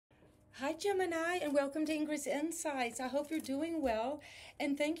Hi, Gemini, and welcome to Ingrid's Insights. I hope you're doing well,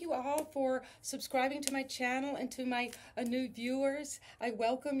 and thank you all for subscribing to my channel and to my new viewers. I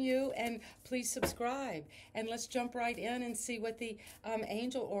welcome you, and please subscribe. And let's jump right in and see what the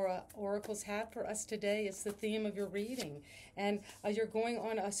angel oracles have for us today. It's the theme of your reading, and you're going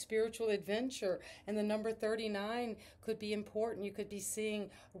on a spiritual adventure, and the number 39 could be important. You could be seeing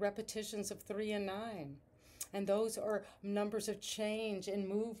repetitions of 3 and 9. And those are numbers of change and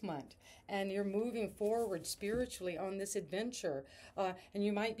movement. And you're moving forward spiritually on this adventure. And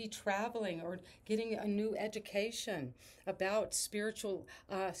you might be traveling or getting a new education about spiritual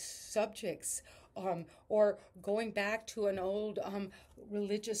subjects. Or going back to an old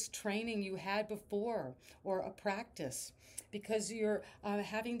religious training you had before, or a practice. Because you're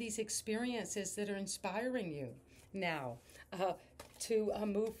having these experiences that are inspiring you now to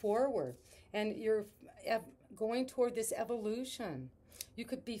move forward. And you're going toward this evolution. You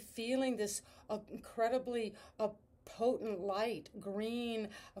could be feeling this incredibly potent light, green,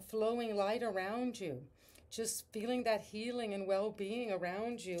 flowing light around you. Just feeling that healing and well-being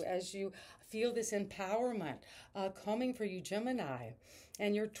around you as you feel this empowerment coming for you, Gemini.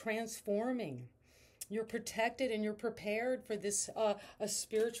 And you're transforming. You're protected and you're prepared for this a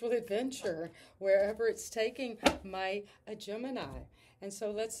spiritual adventure, wherever it's taking my Gemini. And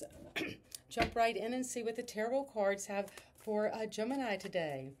so let's jump right in and see what the tarot cards have for Gemini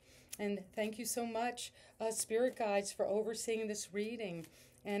today. And thank you so much, Spirit Guides, for overseeing this reading.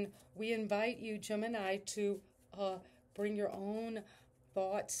 And we invite you, Gemini, to bring your own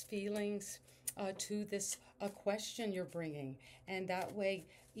thoughts, feelings to this question you're bringing. And that way,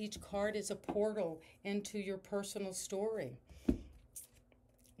 each card is a portal into your personal story.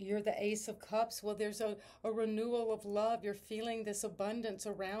 You're the Ace of Cups. Well, there's a renewal of love. You're feeling this abundance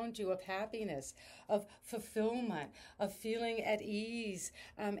around you of happiness, of fulfillment, of feeling at ease,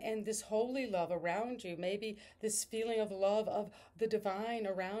 and this holy love around you. Maybe this feeling of love of the divine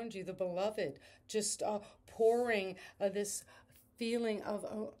around you, the beloved, just pouring this feeling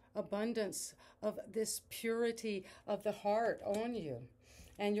of abundance, of this purity of the heart on you.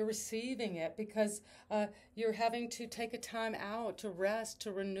 And you're receiving it because you're having to take a time out to rest,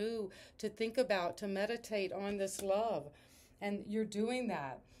 to renew, to think about, to meditate on this love. And you're doing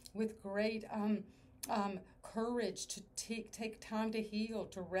that with great courage to take time to heal,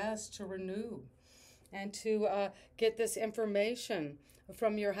 to rest, to renew, and to get this information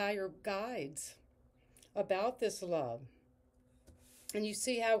from your higher guides about this love. And you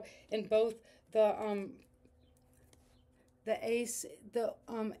see how in both the ace, the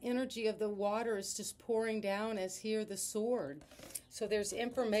energy of the water is just pouring down as here the sword. So there's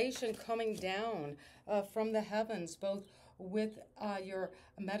information coming down from the heavens, both with your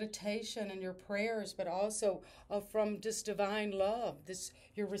meditation and your prayers, but also from this divine love.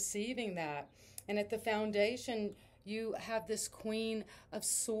 You're receiving that. And at the foundation, you have this Queen of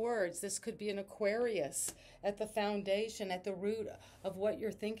Swords. This could be an Aquarius at the foundation, at the root of what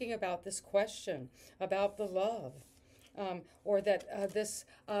you're thinking about this question, about the love. Or that this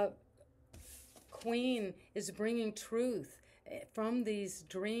queen is bringing truth from these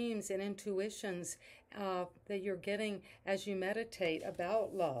dreams and intuitions that you're getting as you meditate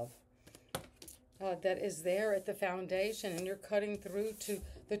about love. That is there at the foundation, and you're cutting through to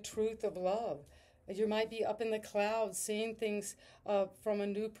the truth of love. You might be up in the clouds seeing things from a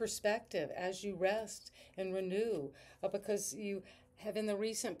new perspective as you rest and renew, because you have in the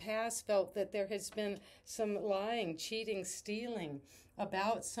recent past felt that there has been some lying, cheating, stealing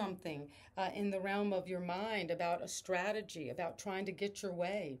about something in the realm of your mind, about a strategy, about trying to get your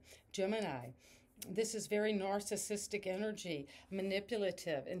way. Gemini, this is very narcissistic energy,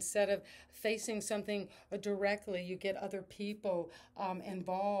 manipulative. Instead of facing something directly, you get other people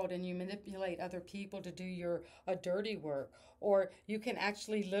involved, and you manipulate other people to do your dirty work. Or you can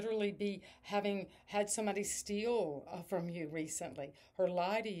actually literally be having had somebody steal from you recently, or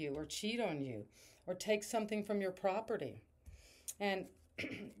lie to you, or cheat on you, or take something from your property. And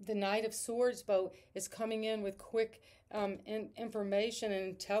the Knight of Swords boat is coming in with quick information and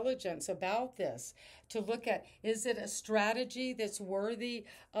intelligence about this, to look at, is it a strategy that's worthy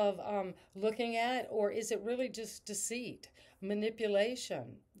of looking at, or is it really just deceit,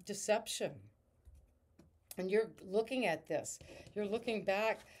 manipulation, deception? And you're looking at this. You're looking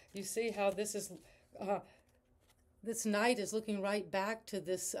back. You see how this is, this knight is looking right back to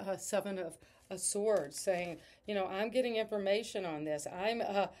this Seven of Swords, saying, you know, I'm getting information on this. I'm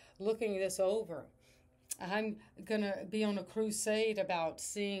looking this over. I'm going to be on a crusade about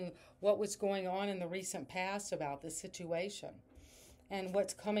seeing what was going on in the recent past about this situation. And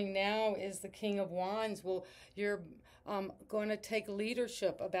what's coming now is the King of Wands. Well, you're going to take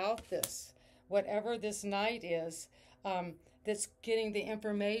leadership about this. Whatever this knight is, that's getting the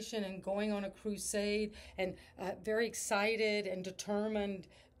information and going on a crusade and very excited and determined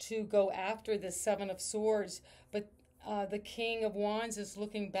to go after the Seven of Swords. But the King of Wands is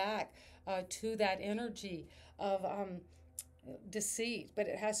looking back to that energy of deceit, but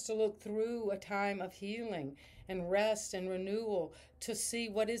it has to look through a time of healing and rest and renewal to see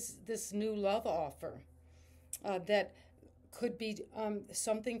what is this new love offer that could be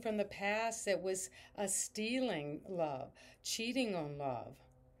something from the past that was stealing love, cheating on love.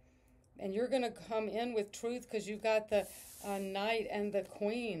 And you're going to come in with truth because you've got the Knight and the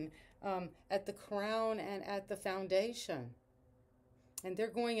Queen at the crown and at the foundation. And they're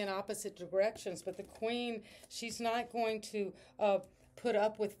going in opposite directions. But the Queen, she's not going to put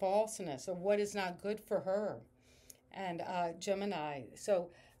up with falseness or what is not good for her. And Gemini. So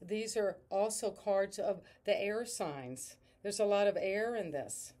these are also cards of the air signs. There's a lot of air in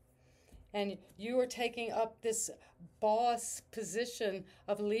this. And you are taking up this boss position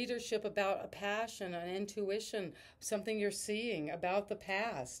of leadership about a passion, an intuition, something you're seeing about the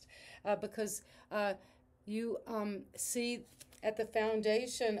past. Because you see at the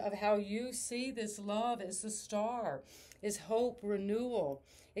foundation of how you see this love is the star, is hope, renewal.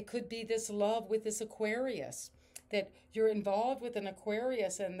 It could be this love with this Aquarius, that you're involved with an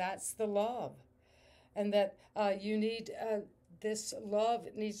Aquarius and that's the love. And that you need, this love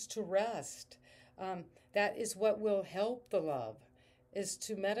needs to rest. That is what will help the love, is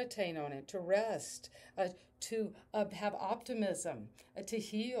to meditate on it, to rest, to have optimism, to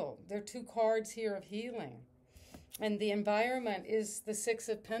heal. There are two cards here of healing. And the environment is the Six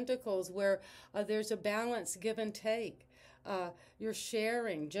of Pentacles, where there's a balance, give and take. You're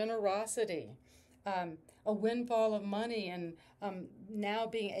sharing, generosity, a windfall of money, and now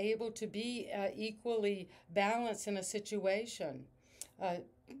being able to be equally balanced in a situation,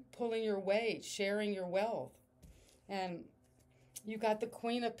 pulling your weight, sharing your wealth. And you got the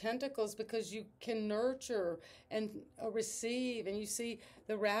Queen of Pentacles because you can nurture and receive. And you see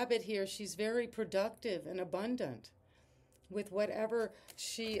the rabbit here, she's very productive and abundant with whatever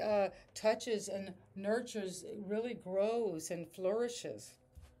she touches and nurtures. It really grows and flourishes.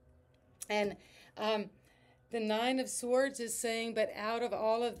 And the Nine of Swords is saying, but out of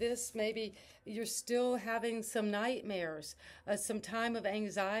all of this, maybe you're still having some nightmares, some time of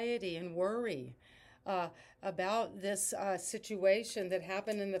anxiety and worry about this situation that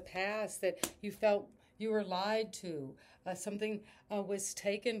happened in the past, that you felt you were lied to, something was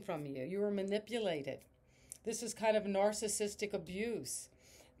taken from you, you were manipulated. This is kind of narcissistic abuse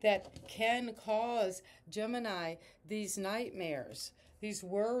that can cause Gemini these nightmares, these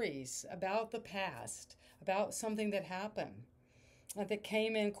worries about the past, about something that happened, that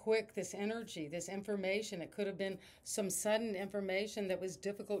came in quick, this energy, this information. It could have been some sudden information that was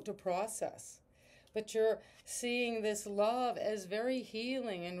difficult to process. But you're seeing this love as very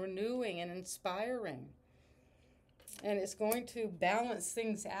healing and renewing and inspiring. And it's going to balance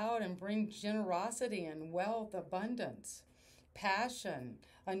things out and bring generosity and wealth, abundance, passion,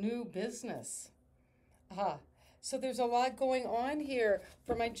 a new business. So there's a lot going on here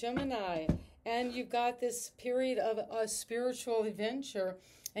for my Gemini. And you've got this period of a spiritual adventure,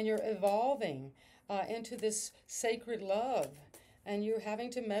 and you're evolving into this sacred love. And you're having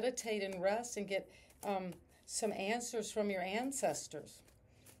to meditate and rest and get some answers from your ancestors.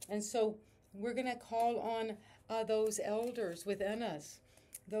 And so we're going to call on those elders within us,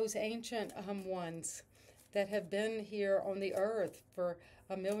 those ancient ones that have been here on the earth for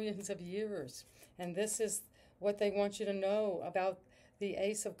millions of years. And this is what they want you to know about the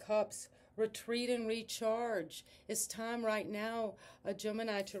Ace of Cups. Retreat and recharge. It's time right now,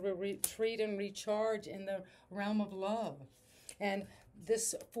 Gemini, to retreat and recharge in the realm of love. And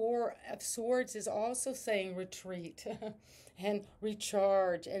this Four of Swords is also saying retreat and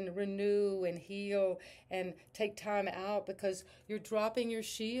recharge and renew and heal and take time out, because you're dropping your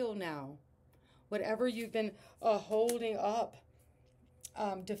shield now. Whatever you've been holding up,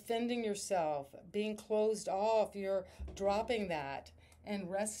 defending yourself, being closed off, you're dropping that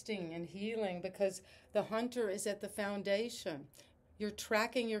and resting and healing, because the hunter is at the foundation. You're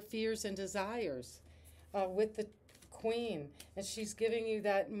tracking your fears and desires with the Queen, and she's giving you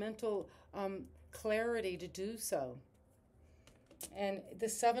that mental clarity to do so. And the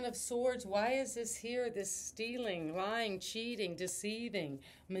Seven of Swords, why is this here? This stealing, lying, cheating, deceiving,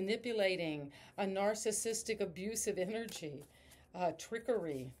 manipulating, a narcissistic, abusive energy,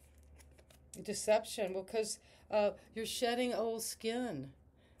 trickery, deception, because you're shedding old skin.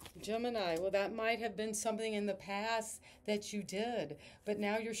 Gemini, well, that might have been something in the past that you did, but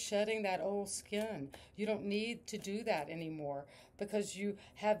now you're shedding that old skin. You don't need to do that anymore because you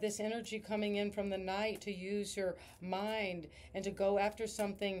have this energy coming in from the night to use your mind and to go after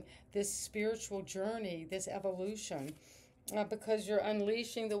something, this spiritual journey, this evolution, because you're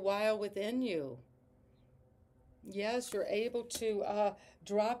unleashing the wild within you. Yes, you're able to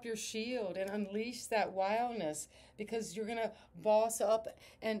drop your shield and unleash that wildness because you're going to boss up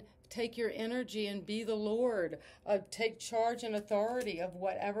and take your energy and be the Lord. Take charge and authority of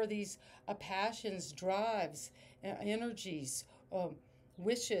whatever these passions, drives, energies,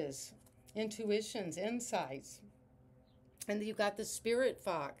 wishes, intuitions, insights. And you've got the spirit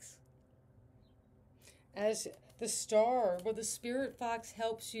fox. As the star, well, the spirit fox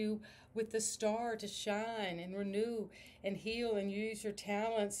helps you with the star to shine and renew and heal and use your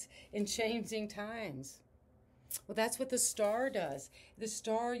talents in changing times. Well, that's what the star does. The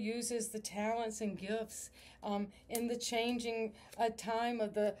star uses the talents and gifts in the changing time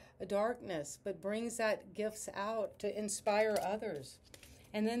of the darkness, but brings that gifts out to inspire others.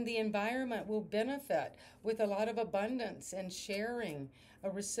 And then the environment will benefit with a lot of abundance and sharing,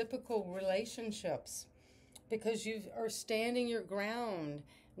 reciprocal relationships, because you are standing your ground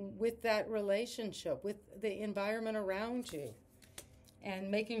with that relationship, with the environment around you,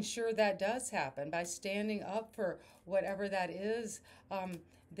 and making sure that does happen by standing up for whatever that is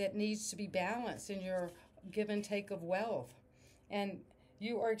that needs to be balanced in your give and take of wealth. And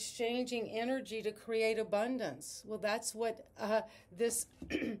you are exchanging energy to create abundance. Well, that's what this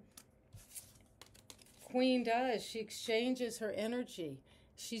queen does. She exchanges her energy.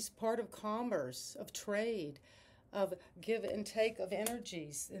 She's part of commerce, of trade, of give and take of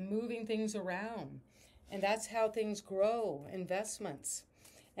energies and moving things around. And that's how things grow, investments.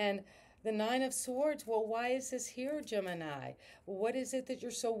 And the Nine of Swords, well, why is this here, Gemini? What is it that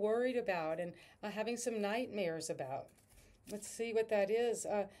you're so worried about and having some nightmares about? Let's see what that is.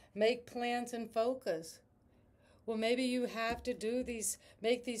 Make plans and focus. Well, maybe you have to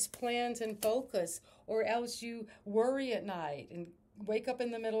make these plans and focus, or else you worry at night and wake up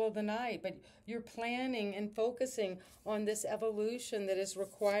in the middle of the night. But you're planning and focusing on this evolution that is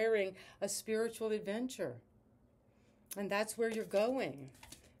requiring a spiritual adventure. And that's where you're going.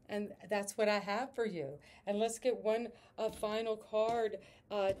 And that's what I have for you. And let's get one final card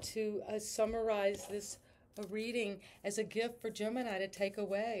to summarize this reading as a gift for Gemini to take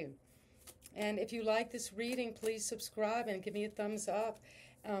away. And if you like this reading, please subscribe and give me a thumbs up,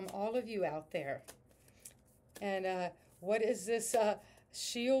 all of you out there. And what is this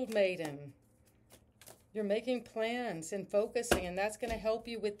shield maiden? You're making plans and focusing, and that's going to help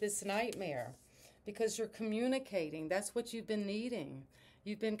you with this nightmare because you're communicating. That's what you've been needing.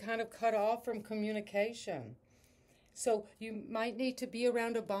 You've been kind of cut off from communication. So you might need to be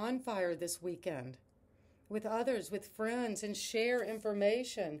around a bonfire this weekend with others, with friends, and share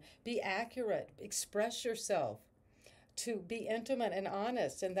information. Be accurate. Express yourself. To be intimate and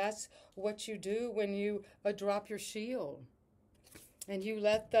honest. And that's what you do when you drop your shield. And you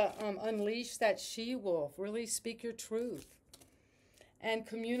let the unleash that she-wolf. Really speak your truth. And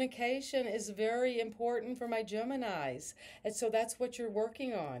communication is very important for my Geminis. And so that's what you're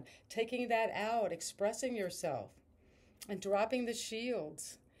working on. Taking that out, expressing yourself, and dropping the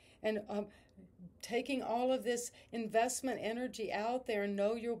shields. And taking all of this investment energy out there and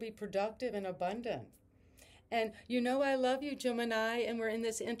know you'll be productive and abundant. And you know I love you, Gemini, and we're in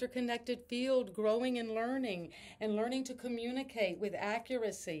this interconnected field, growing and learning to communicate with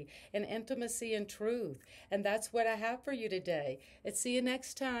accuracy and intimacy and truth. And that's what I have for you today. And see you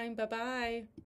next time. Bye-bye.